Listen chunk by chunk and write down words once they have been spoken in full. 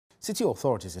City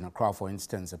authorities in Accra, for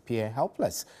instance, appear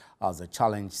helpless as the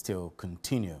challenge still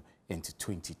continues into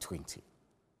 2020.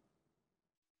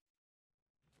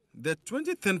 The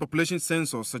 2010 population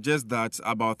census suggests that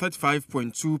about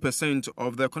 35.2%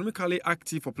 of the economically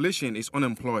active population is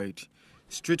unemployed.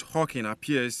 Street hawking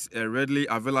appears a readily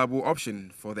available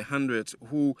option for the hundreds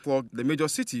who flock the major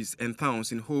cities and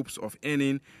towns in hopes of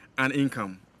earning an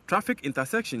income. Traffic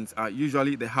intersections are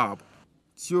usually the hub.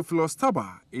 Theophilus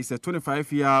Taba is a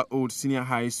 25-year-old senior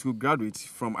high school graduate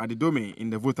from Adidome in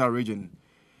the Volta region.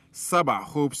 Saba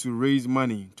hopes to raise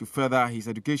money to further his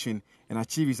education and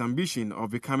achieve his ambition of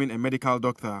becoming a medical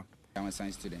doctor. I'm a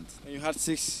science student. And you had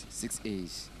six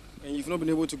A's. And you've not been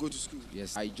able to go to school?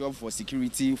 Yes, I jobbed for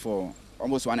security for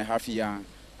almost 1.5 years.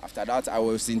 After that, I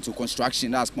was into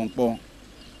construction, that's Pongpo.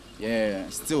 Yeah,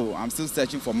 I'm still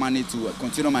searching for money to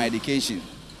continue my education.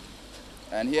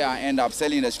 And here I end up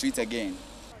selling the street again.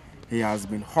 He has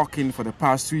been hawking for the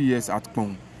past 2 years at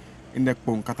Pong, in the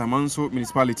Pong Katamanso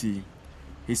municipality.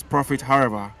 His profit,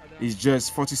 however, is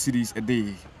just 40 cedis a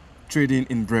day, trading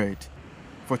in bread.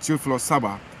 For Theophilus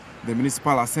Saba, the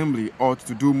municipal assembly ought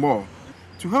to do more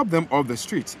to help them off the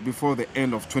street before the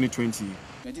end of 2020.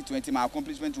 2020, my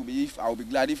accomplishment will be I will be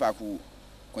glad if I could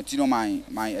continue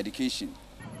my education.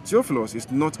 Theophilus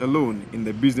is not alone in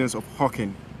the business of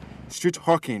hawking. Street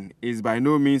hawking is by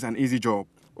no means an easy job.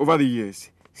 Over the years,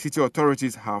 city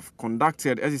authorities have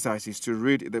conducted exercises to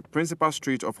rid the principal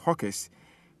street of hawkers,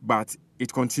 but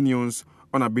it continues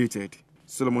unabated.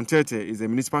 Solomon Tete is the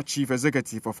municipal chief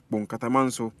executive of Pong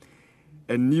Katamanso,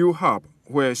 a new hub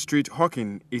where street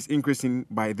hawking is increasing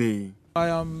by day. I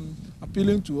am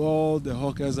appealing to all the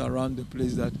hawkers around the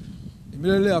place that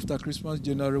immediately after Christmas,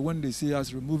 January, when they see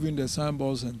us removing the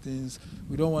signboards and things,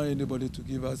 we don't want anybody to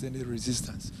give us any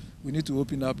resistance. We need to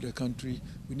open up the country.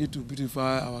 We need to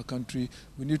beautify our country.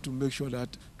 We need to make sure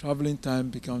that traveling time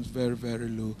becomes very, very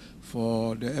low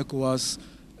for the ECOWAS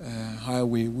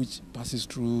highway, which passes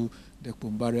through the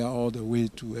Pombaria all the way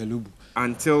to Elubu.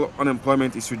 Until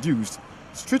unemployment is reduced,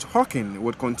 street hawking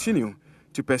would continue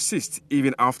to persist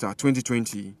even after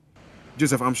 2020.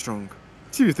 Joseph Armstrong,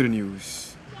 TV3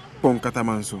 News, Pong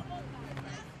Katamanso.